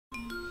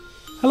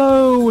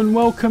Hello and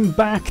welcome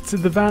back to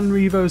the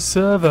VanRevo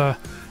server.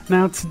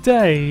 Now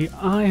today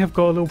I have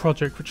got a little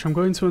project which I'm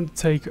going to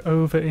undertake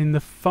over in the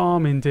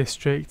farming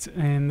district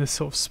in the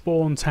sort of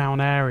spawn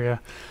town area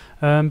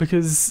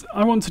because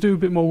I want to do a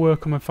bit more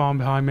work on my farm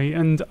behind me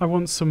and I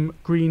want some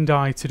green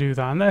dye to do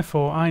that, and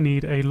therefore I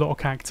need a lot of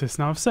cactus.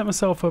 Now I've set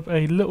myself up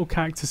a little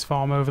cactus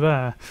farm over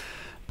there,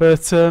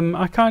 but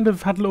I kind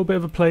of had a little bit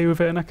of a play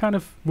with it, and I kind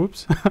of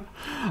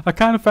I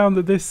kind of found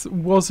that this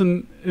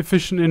wasn't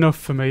efficient enough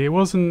for me. It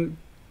wasn't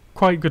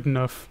quite good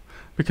enough,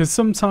 because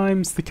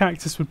sometimes the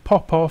cactus would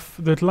pop off,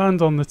 they'd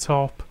land on the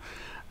top,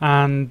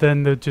 and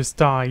then they'd just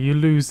die. You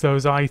lose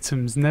those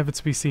items, never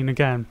to be seen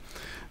again.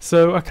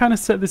 So I kind of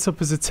set this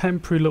up as a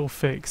temporary little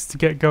fix to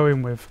get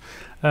going with.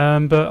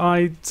 But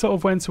I sort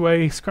of went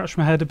away, scratched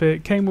my head a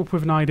bit, came up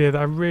with an idea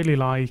that I really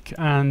like,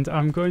 and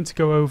I'm going to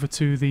go over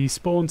to the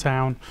spawn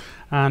town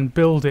and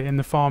build it in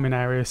the farming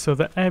area so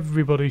that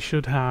everybody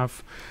should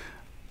have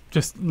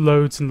just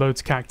loads and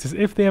loads of cactus.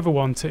 If they ever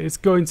want it, it's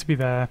going to be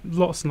there.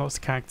 Lots and lots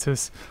of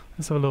cactus.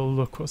 Let's have a little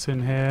look what's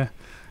in here.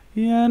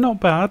 Yeah, not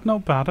bad,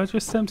 not bad. I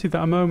just emptied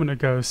that a moment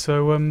ago,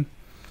 so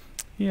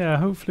yeah,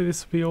 hopefully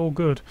this will be all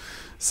good.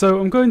 So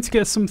I'm going to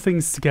get some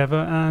things together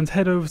and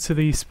head over to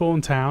the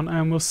spawn town,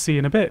 and we'll see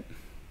in a bit.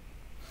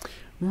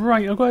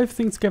 Right, I've got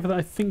everything together that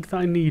I think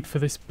that I need for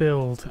this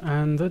build,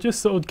 and I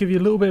just thought I'd give you a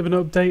little bit of an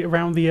update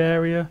around the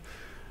area.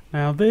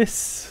 Now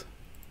this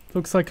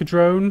looks like a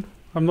drone,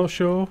 I'm not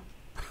sure.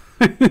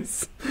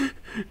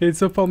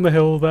 It's up on the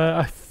hill there.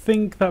 I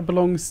think that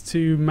belongs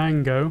to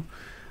Mango.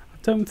 I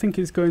don't think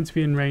it's going to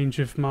be in range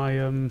of my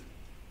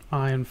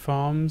iron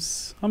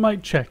farms. I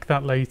might check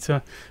that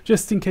later,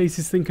 just in case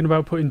he's thinking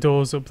about putting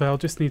doors up there. I'll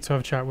just need to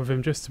have a chat with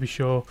him just to be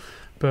sure,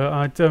 but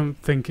I don't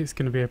think it's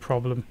going to be a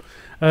problem.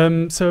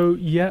 So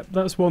yeah,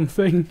 that's one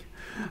thing.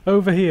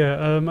 Over here,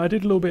 I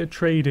did a little bit of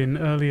trading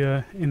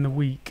earlier in the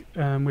week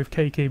with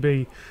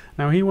KKB.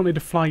 Now he wanted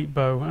a flight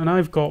bow, and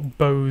I've got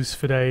bows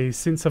for days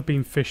since I've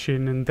been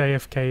fishing and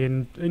AFK,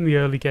 and in the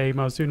early game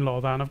I was doing a lot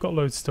of that, and I've got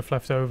loads of stuff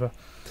left over.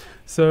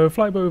 So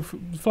flight bow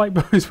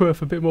is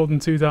worth a bit more than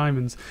 2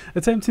 diamonds.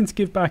 Attempting to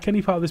give back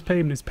any part of this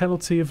payment is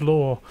penalty of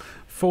law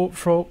for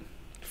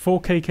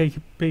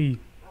KKB.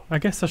 I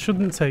guess I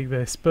shouldn't take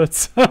this,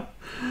 but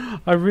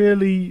I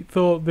really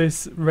thought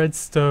this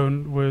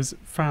redstone was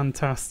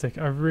fantastic.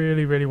 I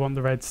really want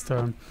the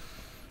redstone.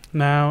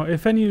 Now,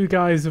 if any of you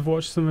guys have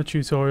watched some of the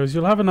tutorials,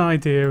 you'll have an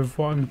idea of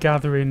what I'm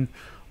gathering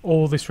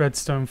all this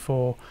redstone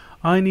for.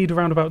 I need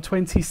around about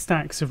 20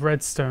 stacks of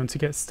redstone to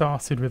get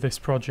started with this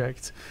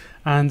project,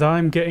 and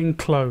I'm getting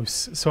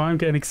close, so I'm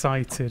getting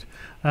excited,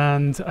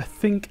 and I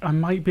think I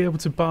might be able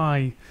to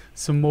buy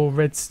some more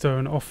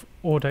redstone off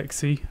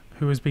Ordexy,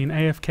 who has been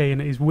AFK in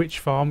his witch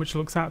farm, which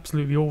looks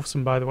absolutely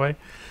awesome, by the way.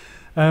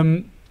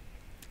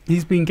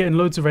 He's been getting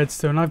loads of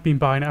redstone. I've been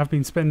buying it. I've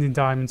been spending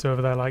diamonds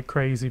over there like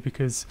crazy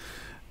because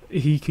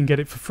he can get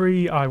it for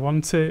free. I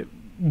want it.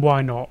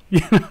 Why not?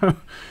 You know.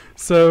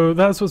 So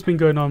that's what's been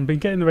going on. Been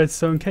getting the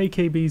redstone.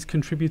 KKB's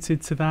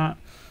contributed to that,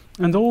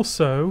 and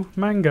also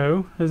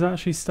Mango has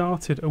actually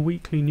started a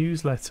weekly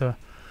newsletter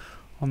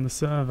on the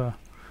server.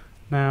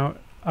 Now,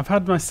 I've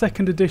had my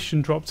 2nd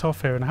edition dropped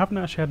off here, and I haven't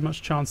actually had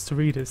much chance to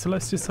read it, so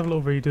let's just have a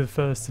little read of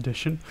the 1st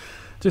edition,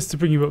 just to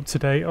bring you up to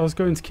date. I was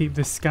going to keep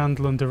this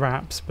scandal under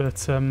wraps,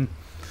 but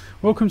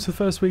welcome to the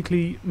first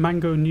weekly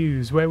Mango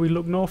News, where we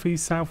look north,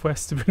 east,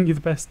 southwest to bring you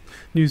the best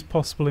news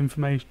possible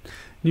information.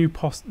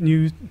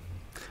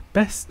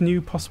 Best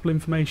new possible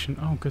information.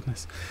 Oh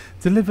goodness.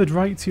 Delivered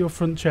right to your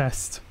front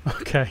chest.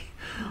 Okay.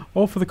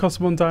 All for the cost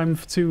of 1 diamond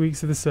for 2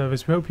 weeks of the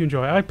service. We hope you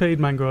enjoy. I paid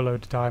Mango a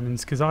load of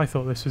diamonds because I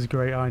thought this was a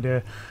great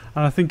idea,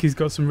 and I think he's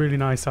got some really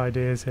nice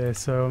ideas here,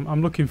 so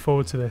I'm looking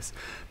forward to this.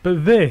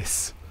 But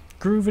this,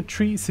 Gruva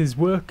treats his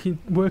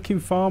working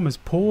farmers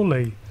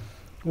poorly.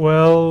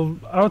 Well,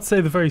 I would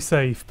say they're very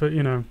safe, but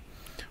you know.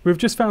 We've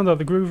just found out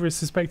that Gruva is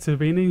suspected of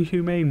being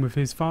inhumane with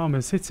his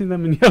farmers, hitting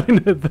them and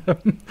yelling at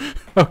them.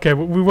 Okay,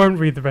 well, we won't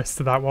read the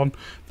rest of that one.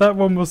 That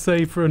one we'll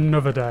save for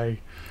another day.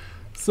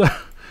 So,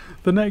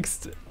 the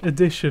next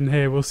edition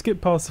here, we'll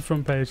skip past the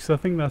front page, because I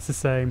think that's the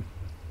same.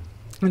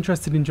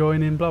 Interested in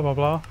joining, blah blah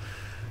blah.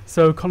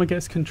 So, Connor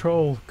gets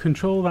control.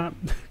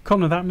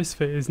 Connor, that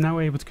misfit, is now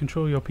able to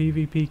control your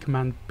PvP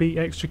command. Be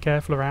extra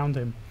careful around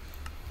him.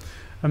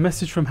 A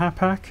message from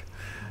Hapak.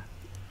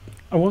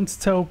 I want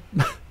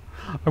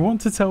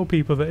to tell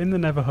people that in the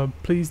Nether Hub,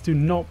 please do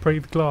not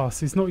break the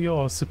glass. It's not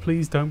yours, so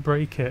please don't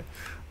break it.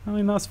 I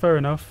mean, that's fair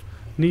enough.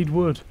 Need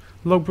wood.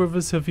 Log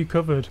Brothers have you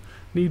covered.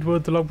 Need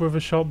wood, the Log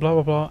Brothers shop, blah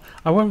blah blah.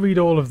 I won't read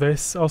all of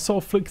this. I'll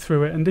sort of flick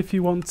through it, and if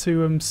you want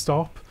to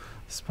stop.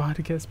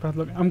 Spider gets bad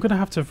luck. I'm going to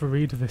have a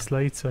read of this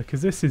later,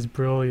 because this is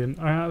brilliant.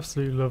 I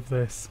absolutely love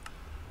this.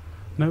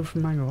 Note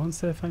from Mango. I want to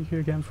say thank you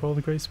again for all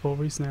the great support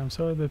recently. I'm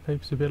sorry the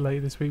paper's a bit late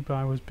this week, but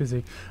I was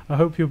busy. I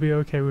hope you'll be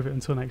okay with it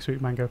until next week,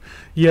 Mango.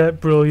 Yeah,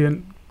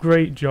 brilliant.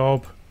 Great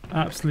job.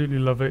 Absolutely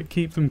love it.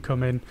 Keep them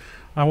coming.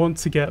 I want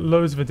to get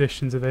loads of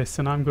editions of this,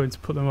 and I'm going to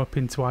put them up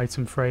into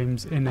item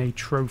frames in a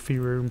trophy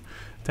room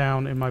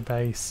down in my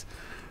base.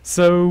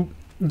 So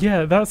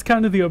yeah, that's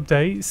kind of the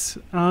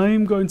updates.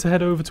 I'm going to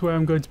head over to where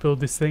I'm going to build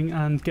this thing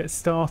and get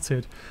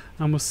started,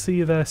 and we'll see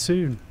you there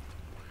soon.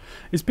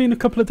 It's been a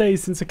couple of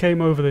days since I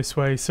came over this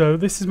way, so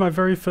this is my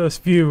very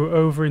first view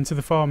over into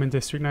the farming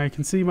district. Now you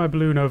can see my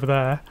balloon over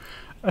there,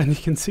 and you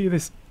can see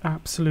this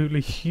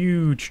absolutely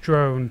huge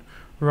drone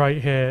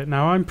right here.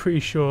 Now I'm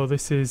pretty sure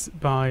this is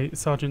by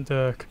Sergeant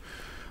Dirk,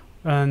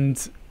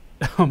 and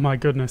oh my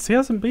goodness, he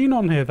hasn't been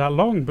on here that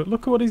long, but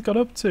look at what he's got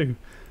up to.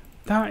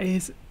 That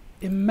is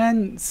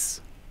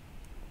immense.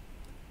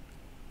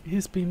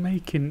 He's been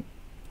making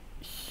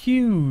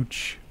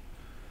huge.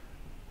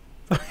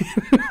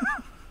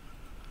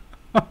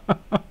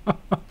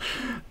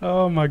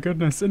 Oh my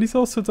goodness. And he's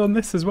also done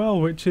this as well,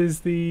 which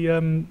is the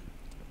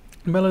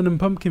melon and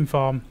pumpkin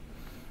farm.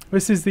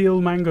 This is the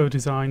Il Mango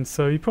design,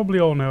 so you probably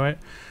all know it,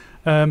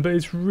 but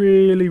it's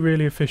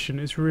really efficient.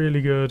 It's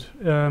really good.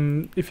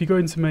 If you're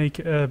going to make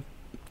a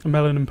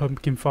melon and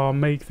pumpkin farm,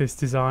 make this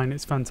design.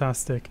 It's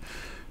fantastic.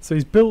 So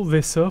he's built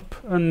this up,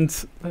 and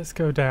let's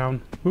go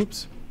down.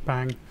 Whoops,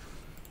 bang.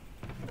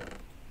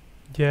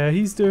 Yeah,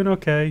 he's doing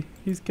okay.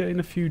 He's getting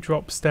a few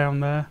drops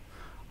down there.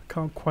 I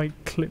can't quite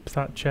clip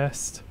that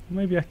chest.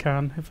 Maybe I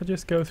can if I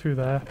just go through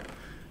there.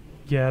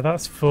 Yeah,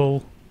 that's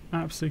full,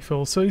 absolutely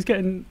full. So he's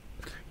getting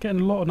a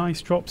lot of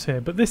nice drops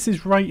here. But this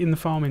is right in the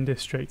farming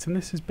district, and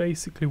this is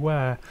basically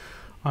where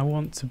I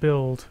want to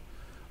build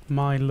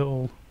my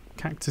little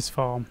cactus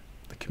farm,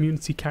 the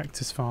community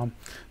cactus farm.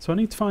 So I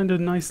need to find a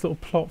nice little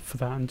plot for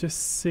that and just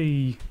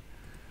see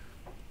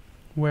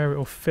where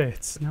it'll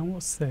fit. Now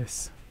what's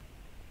this?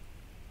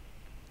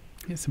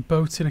 It's a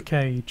boat in a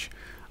cage.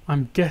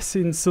 I'm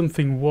guessing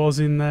something was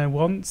in there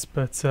once,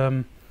 but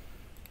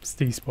it's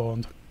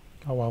despawned.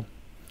 Oh well.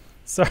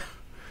 So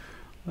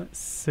let's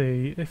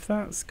see if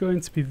that's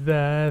going to be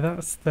there.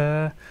 That's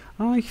there.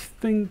 I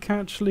think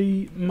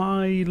actually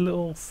my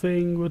little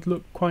thing would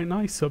look quite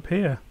nice up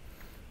here,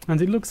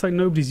 and it looks like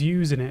nobody's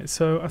using it,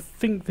 so I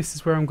think this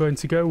is where I'm going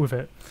to go with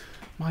it.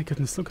 My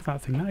goodness, look at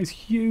that thing. That is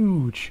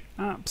huge.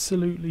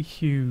 Absolutely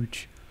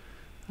huge.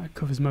 That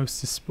covers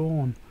most of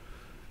spawn.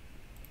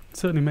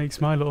 Certainly makes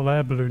my little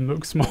air balloon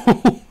look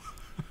small.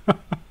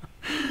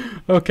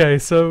 Okay,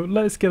 so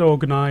let's get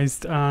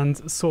organised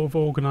and sort of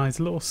organise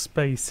a little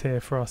space here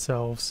for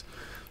ourselves.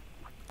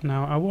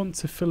 Now I want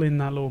to fill in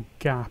that little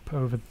gap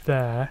over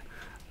there,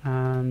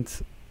 and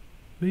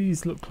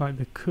these look like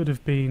they could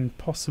have been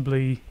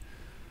possibly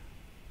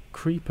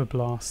creeper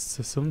blasts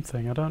or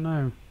something, I don't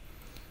know.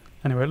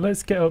 Anyway,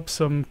 let's get up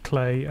some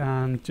clay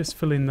and just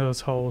fill in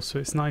those holes so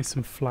it's nice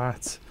and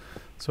flat,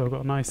 so I've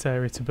got a nice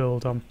area to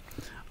build on.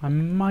 I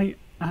might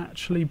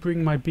actually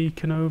bring my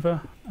beacon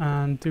over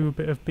and do a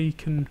bit of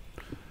beacon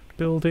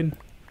building,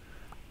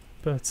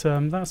 but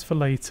that's for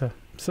later.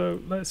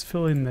 So let's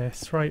fill in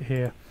this right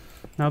here.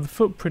 Now the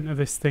footprint of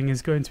this thing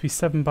is going to be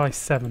 7 by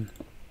 7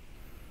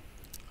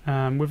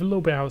 with a little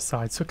bit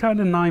outside, so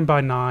kind of 9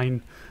 by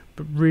 9,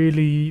 but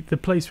really the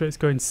place where it's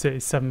going to sit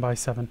is 7 by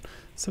 7.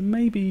 So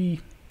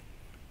maybe,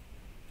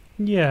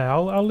 yeah,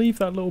 I'll leave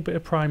that little bit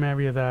of prime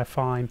area there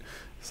fine.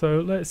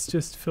 So let's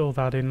just fill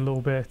that in a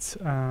little bit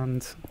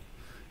and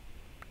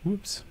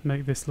whoops,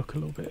 make this look a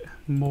little bit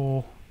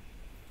more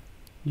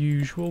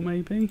usual,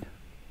 maybe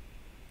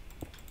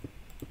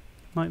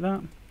like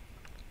that,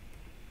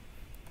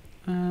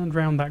 and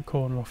round that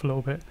corner off a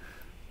little bit.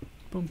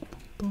 Boom,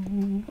 boom,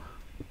 boom.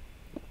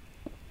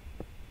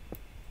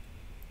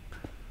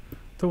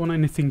 Don't want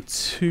anything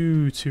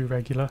too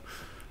regular.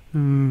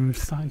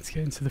 Starting to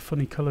get into the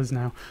funny colours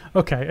now.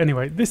 Okay,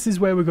 anyway, this is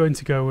where we're going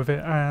to go with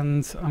it,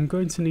 and I'm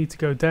going to need to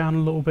go down a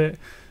little bit.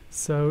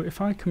 So if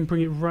I can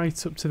bring it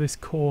right up to this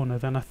corner,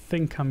 then I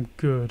think I'm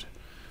good.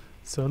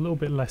 So a little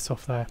bit less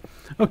off there.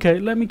 Okay,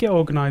 let me get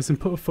organised and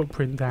put a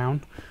footprint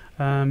down,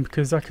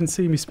 because I can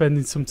see me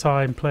spending some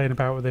time playing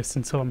about with this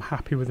until I'm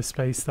happy with the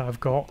space that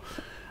I've got.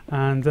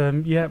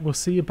 And yeah, we'll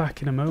see you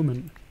back in a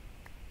moment.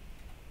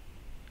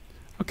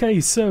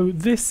 Okay, so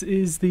this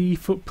is the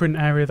footprint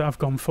area that I've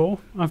gone for.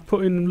 I've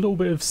put in a little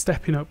bit of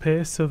stepping up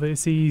here so that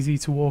it's easy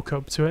to walk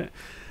up to it.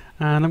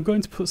 And I'm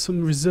going to put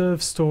some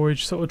reserve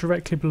storage sort of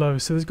directly below.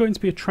 So there's going to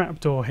be a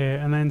trapdoor here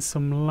and then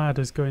some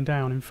ladders going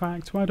down. In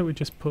fact, why don't we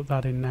just put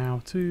that in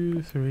now?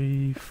 2,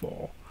 3,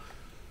 4.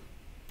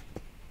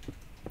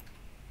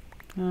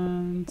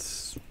 And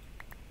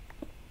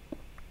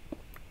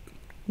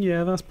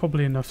yeah, that's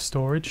probably enough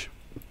storage.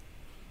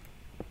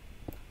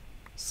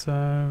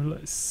 So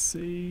let's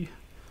see.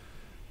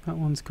 That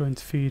one's going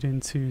to feed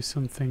into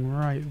something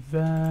right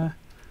there,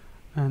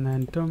 and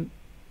then dump.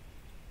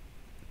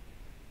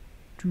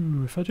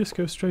 Ooh, if I just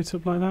go straight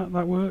up like that,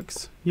 that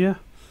works. Yeah,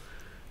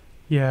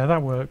 yeah,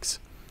 that works.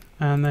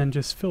 And then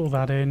just fill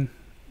that in,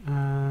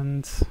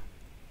 and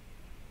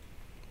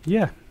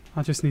yeah,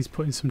 I just need to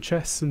put in some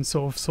chests and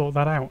sort of sort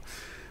that out.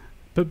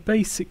 But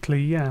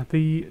basically, yeah,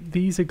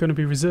 these are going to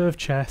be reserve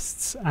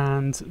chests,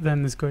 and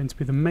then there's going to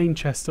be the main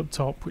chest up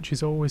top, which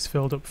is always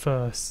filled up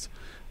first.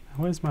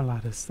 Now, where's my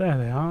ladders? There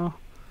they are.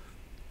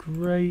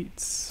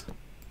 Great.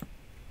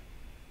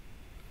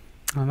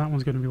 And that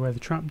one's going to be where the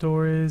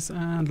trapdoor is,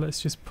 and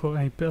let's just put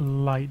a bit of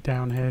light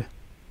down here.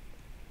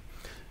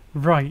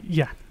 Right,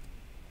 yeah.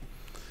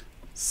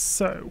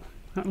 So,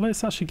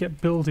 let's actually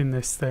get building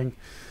this thing.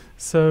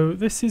 So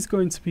this is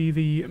going to be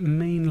the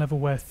main level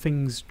where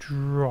things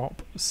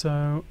drop.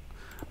 So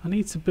I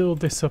need to build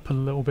this up a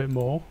little bit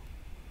more,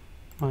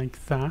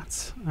 like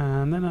that.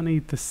 And then I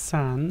need the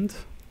sand,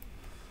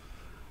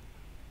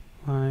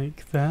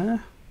 like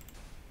there.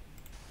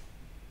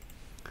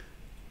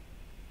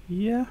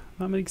 Yeah,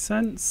 that makes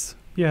sense.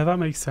 Yeah, that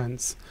makes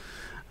sense.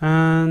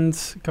 And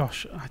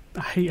gosh,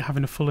 I hate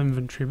having a full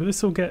inventory, but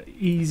this will get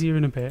easier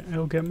in a bit.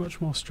 It'll get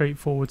much more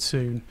straightforward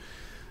soon.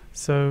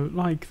 So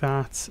like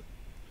that,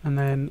 and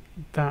then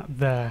that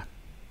there.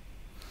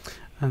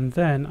 And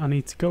then I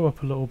need to go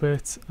up a little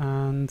bit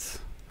and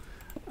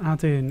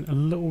add in a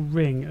little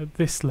ring at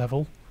this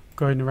level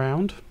going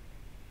around.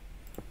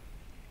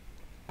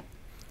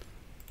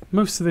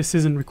 Most of this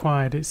isn't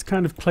required, it's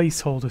kind of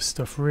placeholder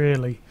stuff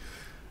really.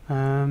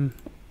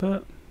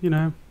 But you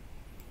know,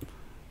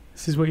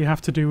 this is what you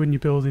have to do when you're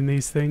building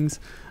these things.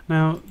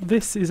 Now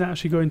this is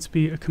actually going to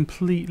be a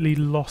completely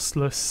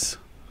lossless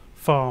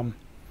farm.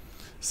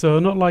 So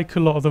not like a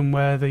lot of them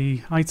where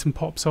the item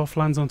pops off,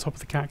 lands on top of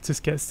the cactus,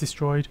 gets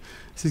destroyed.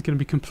 This is going to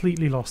be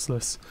completely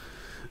lossless.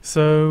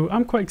 So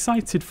I'm quite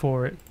excited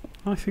for it.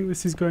 I think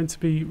this is going to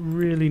be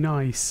really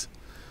nice.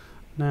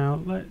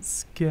 Now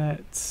let's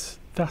get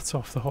that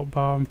off the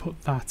hotbar and put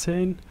that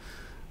in.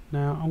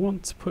 Now I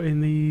want to put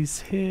in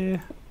these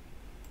here,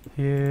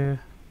 here,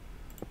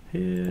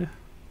 here,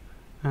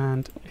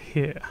 and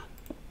here.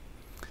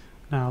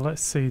 Now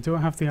let's see, do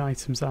I have the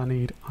items that I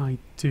need? I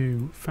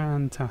do.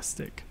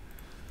 Fantastic.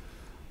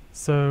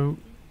 So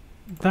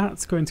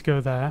that's going to go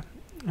there,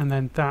 and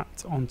then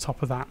that on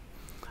top of that.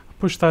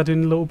 Push that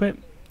in a little bit,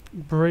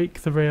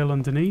 break the rail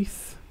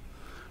underneath,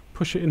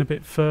 push it in a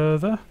bit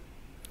further,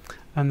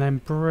 and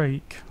then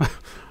break.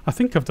 I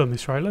think I've done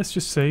this right, let's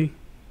just see.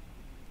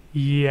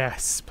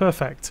 Yes,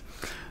 perfect.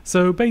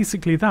 So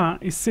basically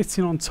that is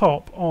sitting on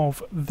top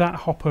of that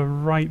hopper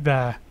right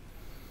there.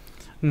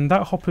 And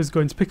that hopper is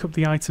going to pick up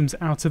the items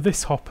out of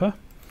this hopper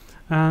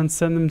and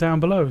send them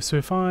down below. So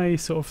if I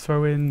sort of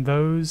throw in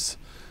those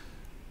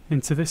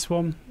into this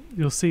one,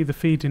 you'll see the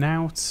feeding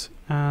out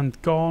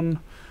and gone,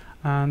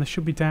 and they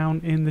should be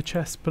down in the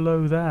chest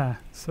below there.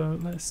 So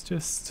let's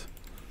just,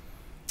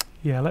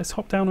 yeah, let's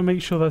hop down and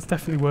make sure that's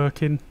definitely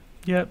working.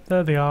 Yep,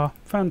 there they are.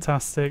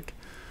 Fantastic.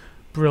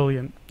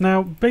 Brilliant.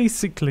 Now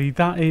basically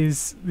that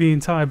is the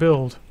entire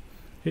build.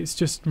 It's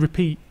just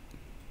repeat,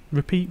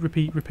 repeat,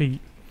 repeat,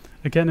 repeat,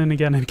 again and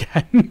again and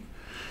again.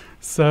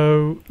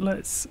 So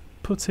let's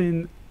put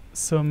in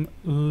some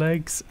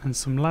legs and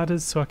some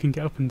ladders so I can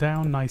get up and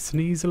down nice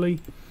and easily.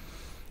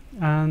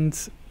 And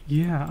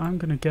yeah, I'm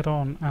going to get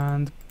on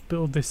and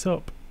build this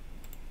up.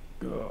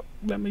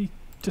 Let me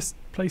just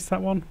place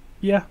that one.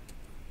 Yeah,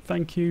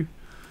 thank you.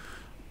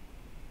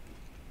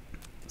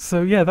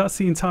 So yeah, that's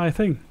the entire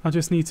thing. I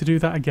just need to do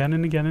that again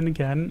and again and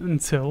again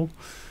until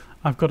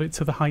I've got it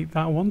to the height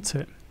that I want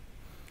it.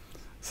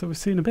 So we'll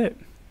see in a bit.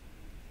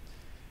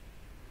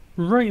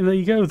 Right, there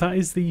you go. That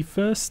is the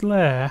first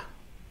layer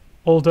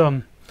all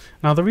done.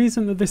 Now the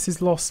reason that this is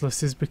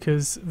lossless is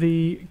because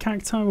the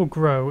cacti will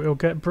grow, it'll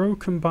get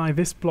broken by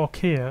this block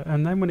here,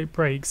 and then when it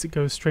breaks it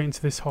goes straight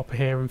into this hopper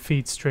here and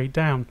feeds straight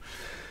down.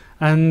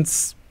 And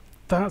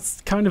that's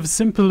kind of as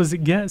simple as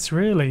it gets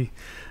really.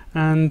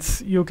 And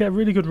you'll get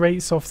really good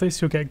rates off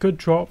this, you'll get good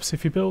drops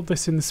if you build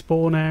this in the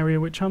spawn area,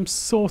 which I'm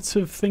sort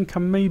of think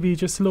I'm maybe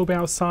just a little bit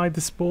outside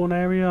the spawn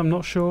area, I'm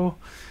not sure.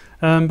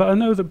 But I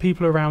know that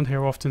people are around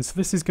here often, so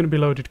this is going to be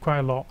loaded quite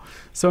a lot.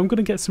 So I'm going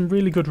to get some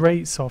really good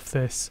rates off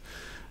this.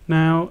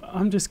 Now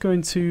I'm just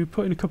going to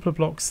put in a couple of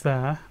blocks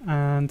there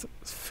and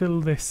fill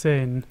this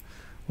in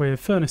with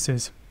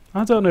furnaces.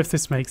 I don't know if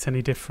this makes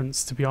any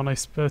difference to be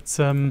honest, but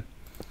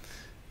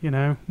you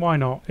know, why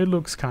not? It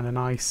looks kind of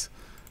nice.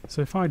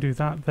 So if I do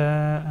that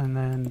there and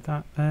then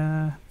that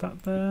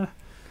there,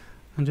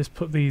 and just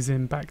put these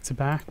in back to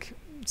back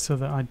so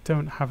that I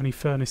don't have any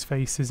furnace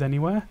faces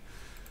anywhere.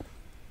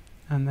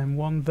 And then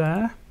one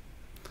there,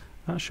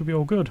 that should be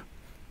all good.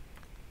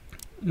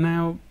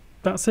 Now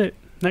that's it,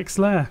 next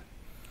layer.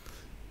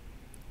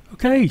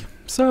 Okay,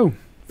 so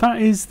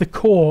that is the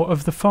core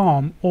of the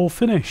farm all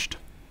finished.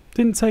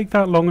 Didn't take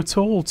that long at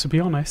all to be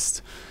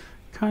honest,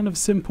 kind of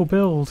simple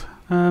build.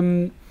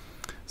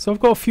 So I've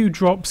got a few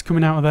drops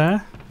coming out of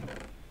there.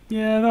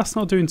 Yeah, that's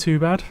not doing too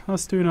bad,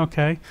 that's doing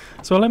okay.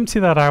 So I'll empty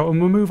that out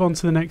and we'll move on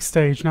to the next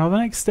stage. Now the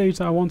next stage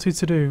that I wanted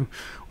to do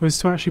was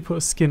to actually put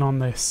a skin on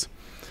this.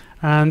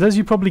 And as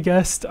you probably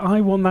guessed,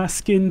 I want that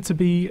skin to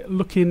be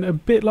looking a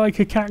bit like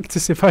a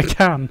cactus if I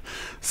can.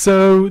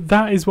 So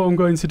that is what I'm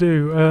going to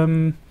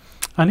do.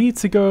 I need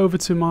to go over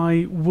to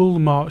my wool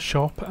mart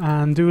shop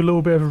and do a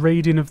little bit of a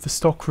raiding of the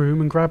stock room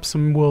and grab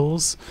some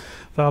wools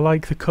that I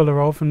like the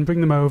colour of and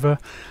bring them over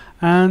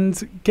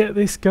and get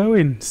this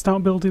going,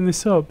 start building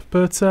this up.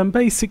 But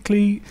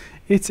basically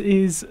it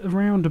is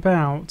around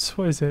about,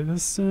 what is it,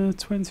 there's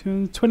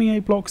 28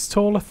 blocks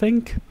tall I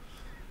think.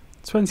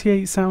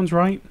 28 sounds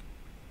right.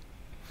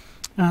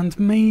 And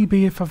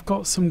maybe if I've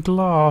got some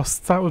glass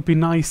that would be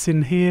nice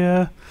in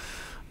here,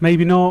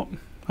 maybe not,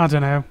 I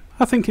don't know.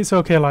 I think it's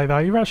okay like that.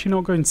 You're actually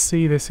not going to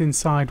see this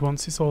inside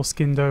once it's all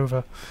skinned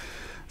over.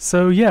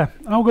 So yeah,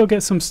 I'll go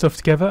get some stuff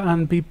together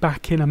and be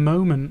back in a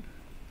moment.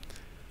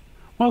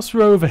 Whilst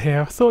we're over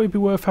here, I thought it'd be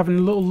worth having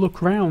a little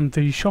look around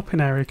the shopping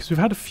area because we've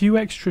had a few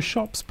extra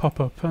shops pop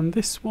up, and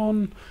this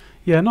one,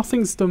 yeah,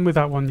 nothing's done with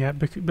that one yet,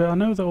 but I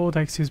know that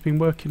Audex has been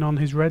working on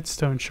his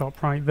redstone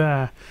shop right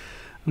there.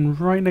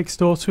 And right next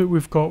door to it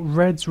we've got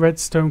Red's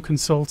Redstone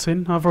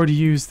Consulting. I've already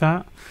used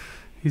that.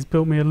 He's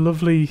built me a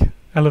lovely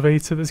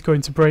elevator that's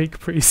going to break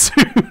pretty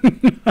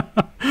soon.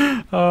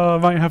 I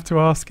might have to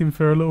ask him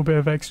for a little bit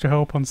of extra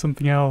help on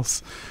something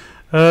else.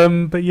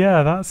 But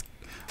yeah,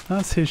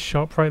 that's his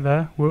shop right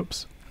there.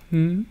 Whoops.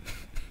 We've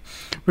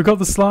got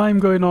the slime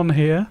going on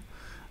here.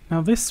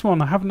 Now this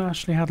one I haven't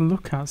actually had a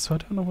look at, so I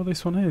don't know what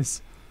this one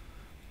is.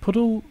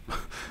 Puddle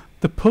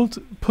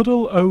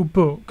O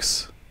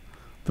Books.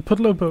 The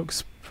Puddle O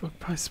Books.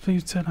 I suppose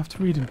you don't have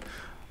to read them.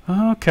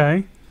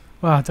 Okay.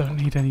 Well, I don't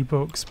need any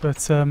books,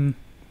 but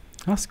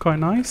that's quite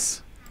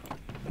nice.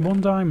 1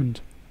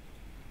 diamond.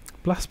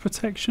 Blast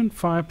protection,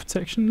 fire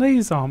protection.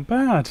 These aren't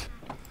bad.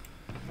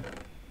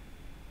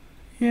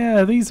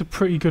 Yeah, these are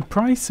pretty good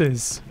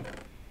prices.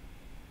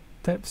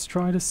 Depth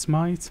Strider,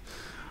 Smite.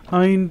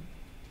 I mean,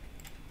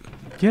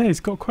 yeah, he's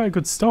got quite a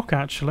good stock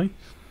actually.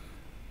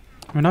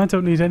 I mean, I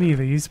don't need any of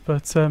these,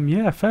 but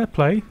yeah, fair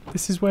play.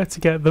 This is where to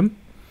get them.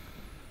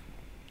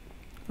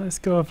 Let's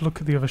go have a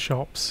look at the other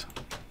shops.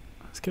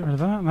 Let's get rid of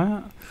that.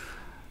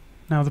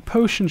 Now, the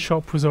potion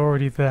shop was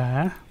already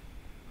there.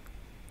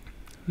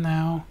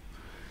 Now,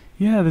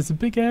 yeah, there's a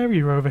big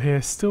area over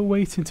here still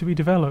waiting to be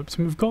developed.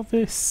 And we've got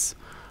this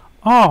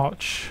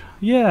arch.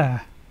 Yeah.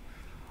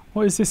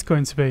 What is this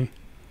going to be?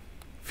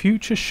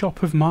 Future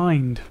Shop of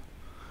Mind.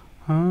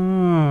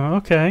 Ah,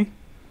 okay.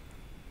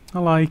 I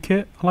like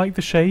it. I like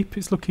the shape.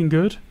 It's looking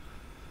good.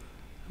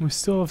 And we've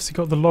still obviously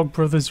got the Log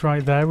Brothers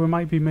right there. We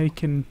might be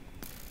making...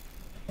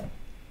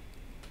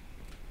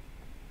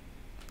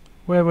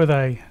 Where were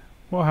they?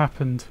 What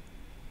happened?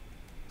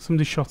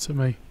 Somebody shot at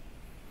me.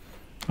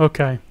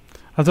 Okay.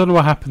 I don't know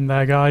what happened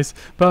there, guys.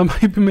 But I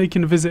might be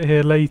making a visit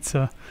here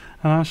later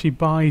and actually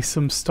buy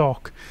some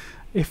stock.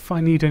 If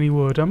I need any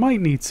wood. I might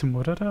need some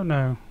wood. I don't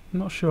know. I'm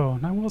not sure.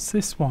 Now, what's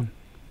this one?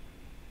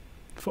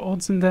 For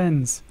odds and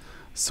ends.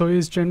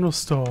 Sawyer's General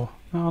Store.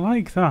 Oh, I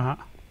like that.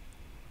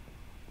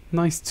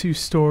 Nice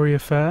 2-story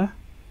affair.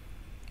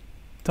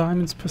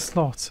 Diamonds per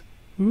slot.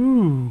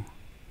 Ooh.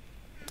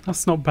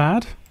 That's not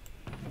bad.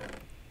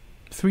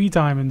 3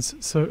 diamonds.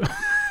 So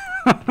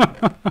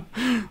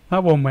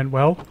that one went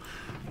well.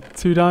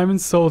 2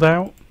 diamonds sold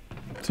out.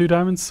 2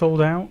 diamonds sold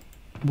out.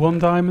 1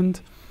 diamond.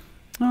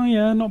 Oh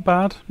yeah, not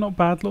bad. Not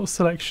bad. Little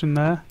selection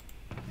there.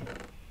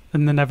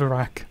 And the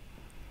Netherrack.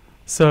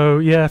 So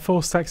yeah,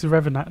 4 stacks of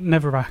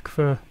Netherrack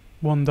for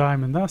 1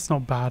 diamond. That's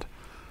not bad.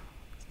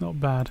 It's not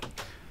bad.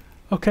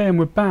 Okay, and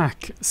we're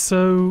back.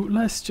 So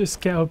let's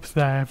just get up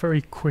there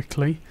very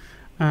quickly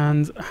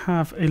and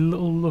have a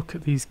little look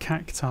at these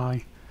cacti.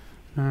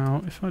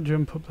 Now, if I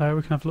jump up there,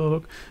 we can have a little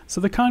look.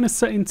 So they're kind of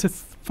set into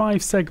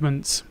 5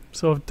 segments.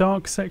 Sort of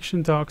dark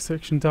section, dark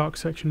section, dark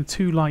section, and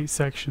 2 light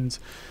sections.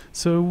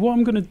 So what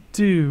I'm going to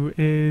do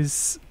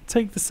is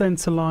take the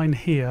center line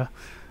here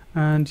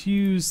and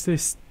use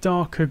this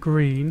darker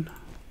green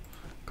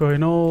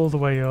going all the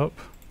way up.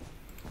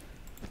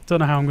 Don't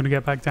know how I'm going to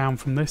get back down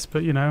from this,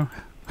 but you know,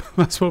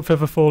 that's what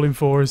Feather Falling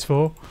 4 is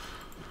for.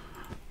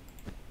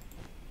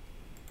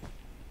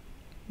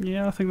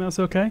 Yeah, I think that's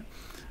okay.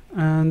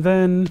 And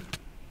then,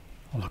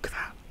 oh, look at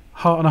that.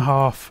 Heart and a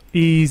half.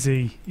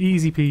 Easy.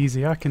 Easy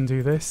peasy. I can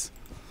do this.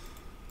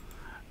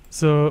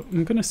 So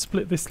I'm going to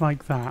split this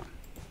like that.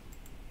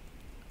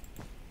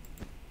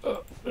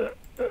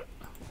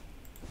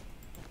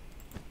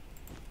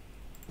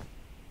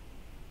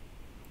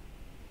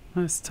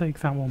 Let's take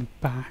that one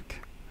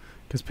back,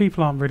 because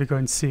people aren't really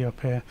going to see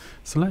up here.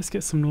 So let's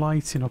get some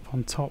lighting up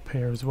on top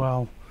here as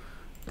well,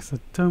 because I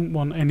don't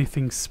want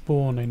anything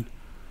spawning.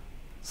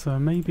 So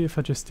maybe if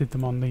I just did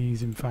them on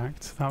these, in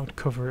fact, that would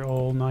cover it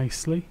all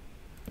nicely.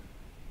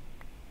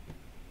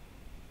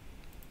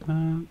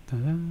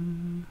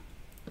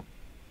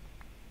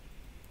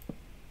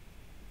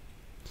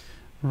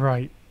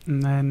 Right,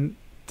 and then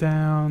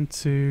down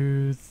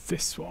to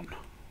this one.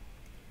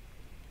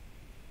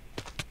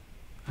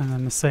 And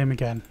then the same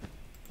again.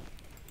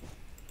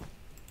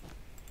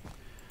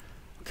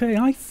 Okay,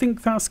 I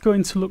think that's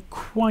going to look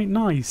quite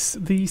nice.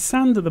 The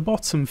sand at the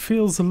bottom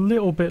feels a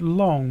little bit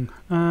long.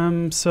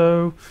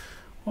 So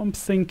what I'm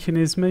thinking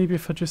is maybe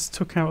if I just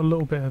took out a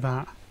little bit of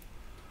that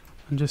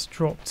and just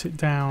dropped it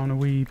down a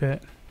wee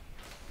bit.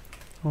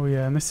 Oh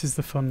yeah, and this is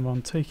the fun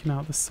one, taking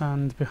out the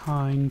sand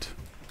behind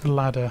the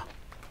ladder.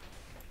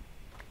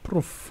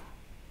 Poof.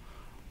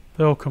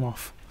 They all come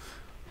off.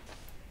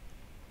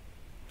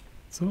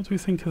 So what do we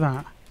think of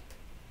that?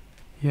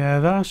 Yeah,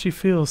 that actually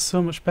feels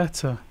so much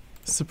better.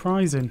 It's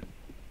surprising.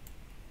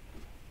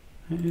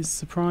 It is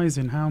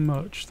surprising how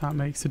much that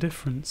makes a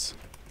difference.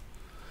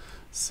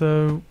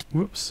 So,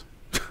 whoops.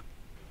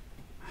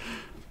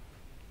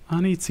 I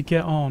need to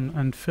get on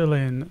and fill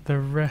in the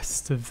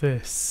rest of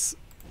this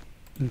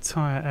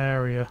entire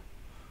area.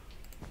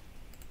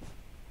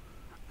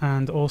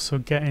 And also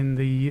getting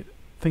the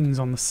things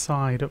on the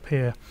side up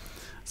here.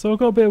 So I've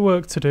got a bit of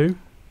work to do.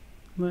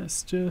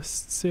 Let's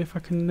just see if I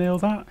can nail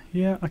that.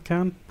 Yeah, I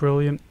can.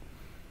 Brilliant.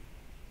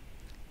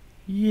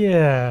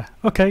 Yeah.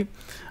 Okay.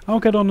 I'll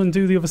get on and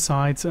do the other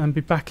sides and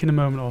be back in a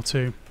moment or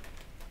two.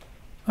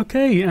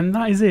 Okay, and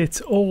that is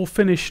it. All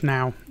finished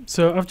now.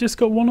 So I've just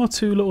got one or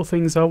two little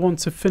things I want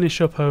to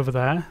finish up over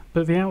there.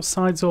 But the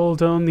outside's all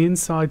done. The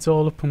inside's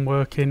all up and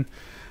working.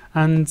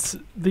 And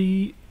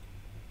the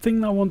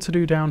thing that I want to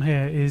do down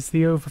here is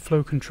the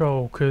overflow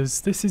control,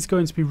 because this is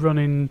going to be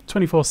running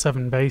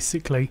 24/7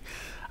 basically.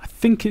 I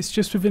think it's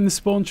just within the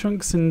spawn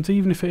chunks, and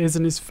even if it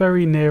isn't, it's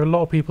very near a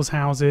lot of people's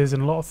houses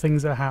and a lot of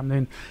things that are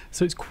happening,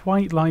 so it's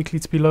quite likely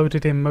to be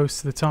loaded in most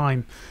of the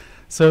time.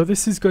 So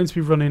this is going to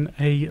be running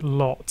a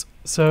lot.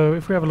 So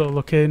if we have a little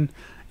look in,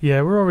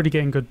 yeah, we're already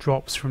getting good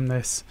drops from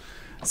this.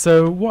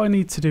 So what I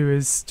need to do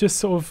is just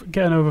sort of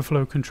get an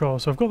overflow control.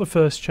 So I've got the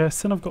first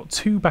chest, then I've got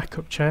 2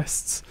 backup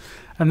chests,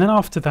 and then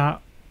after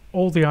that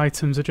all the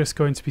items are just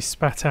going to be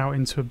spat out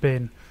into a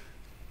bin.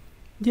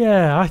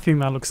 Yeah, I think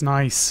that looks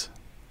nice.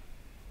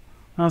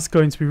 That's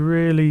going to be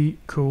really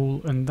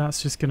cool, and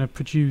that's just going to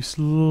produce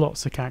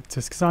lots of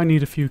cactus, because I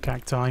need a few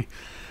cacti.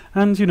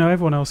 And, you know,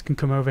 everyone else can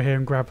come over here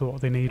and grab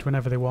what they need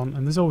whenever they want,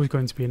 and there's always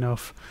going to be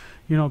enough.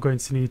 You're not going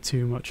to need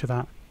too much of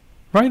that.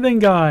 Right then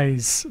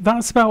guys,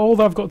 that's about all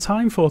that I've got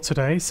time for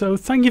today, so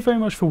thank you very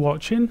much for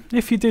watching.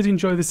 If you did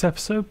enjoy this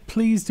episode,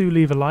 please do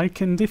leave a like,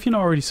 and if you're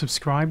not already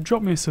subscribed,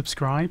 drop me a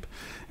subscribe.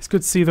 It's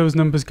good to see those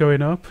numbers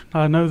going up.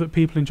 I know that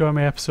people enjoy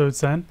my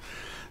episodes then.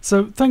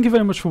 So thank you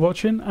very much for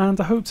watching, and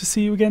I hope to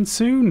see you again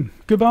soon.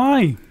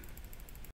 Goodbye!